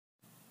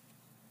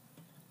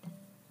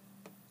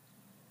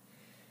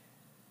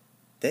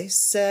They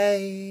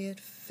say it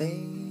fades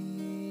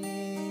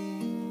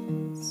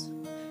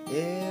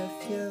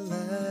if you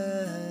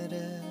let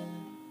it.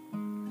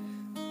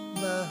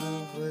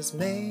 Love was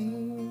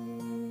made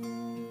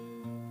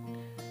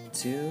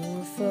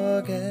to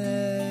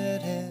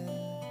forget it.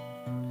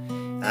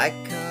 I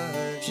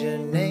called your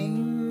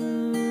name,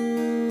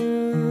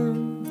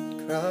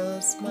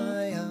 crossed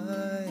my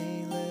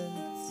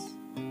eyelids,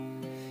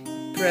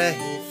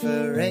 pray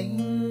for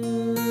rain,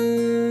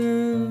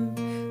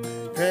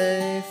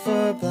 pray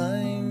for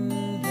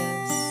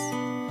blindness.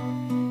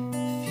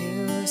 If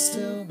you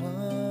still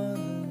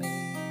want me,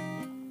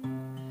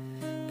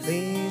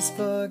 please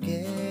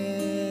forgive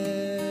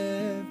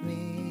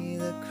me.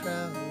 The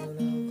crown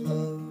of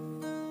love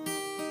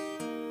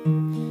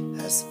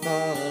has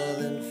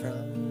fallen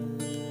from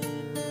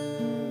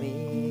me.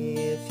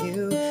 If you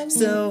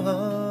still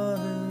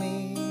want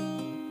me,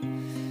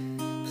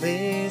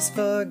 please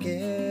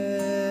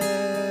forgive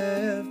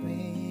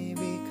me,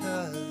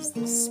 because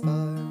the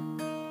spark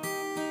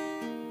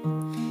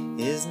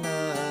is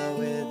not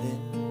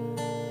within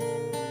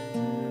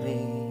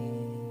me.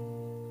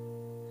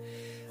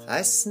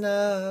 I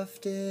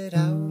snuffed it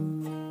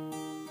out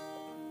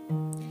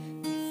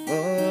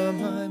before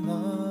my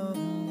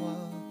mom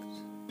walked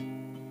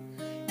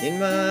in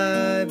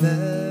my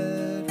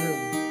bedroom.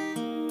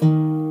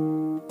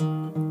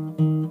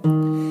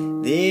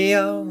 The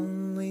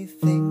only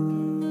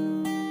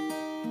thing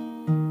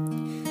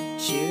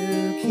that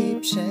you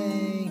keep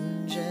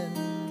changing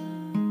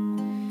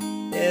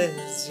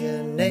is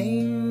your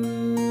name.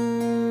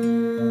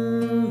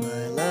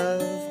 My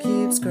love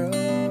keeps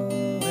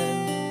growing,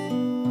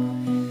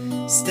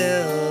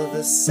 still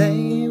the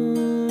same,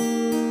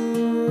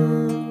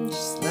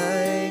 just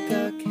like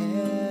a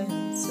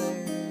cancer.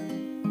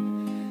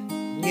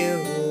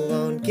 You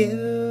won't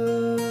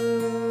give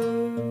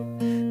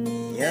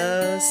me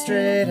a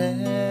straight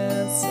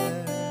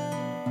answer.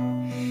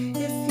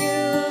 If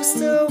you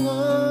still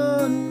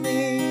want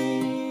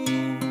me,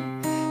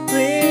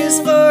 please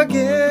forgive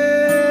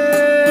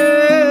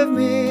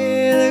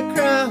me. The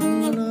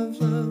crown of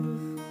love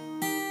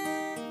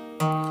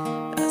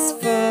has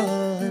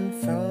fallen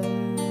from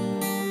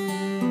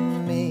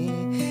me.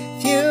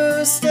 If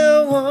you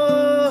still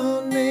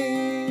want me,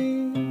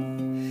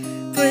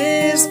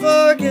 please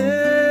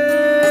forgive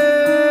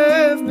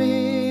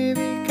me,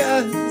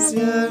 because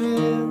your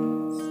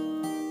hands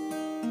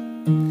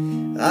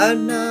are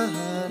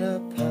not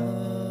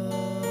upon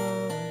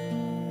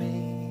me.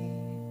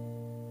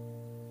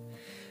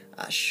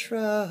 I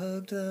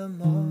shrugged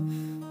them off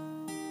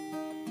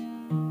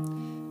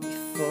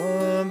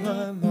before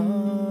my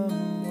mom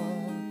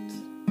walked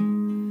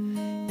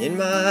in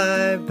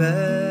my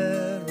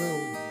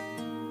bedroom.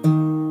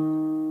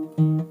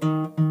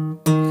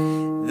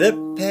 The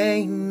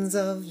pains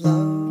of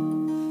love,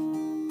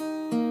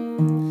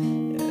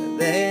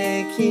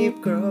 they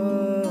keep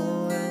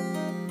growing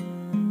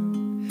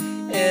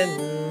in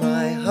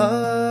my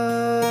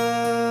heart.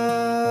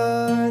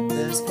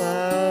 There's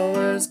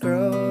flowers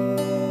growing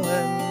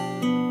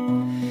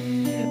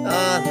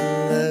on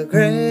the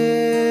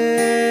grave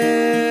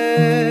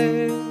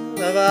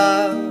of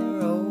our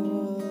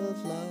old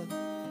love,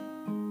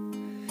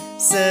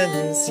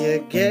 since you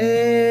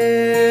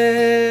gave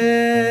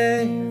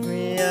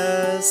me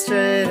a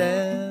straight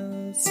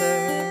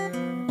answer.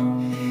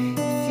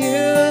 If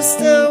you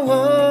still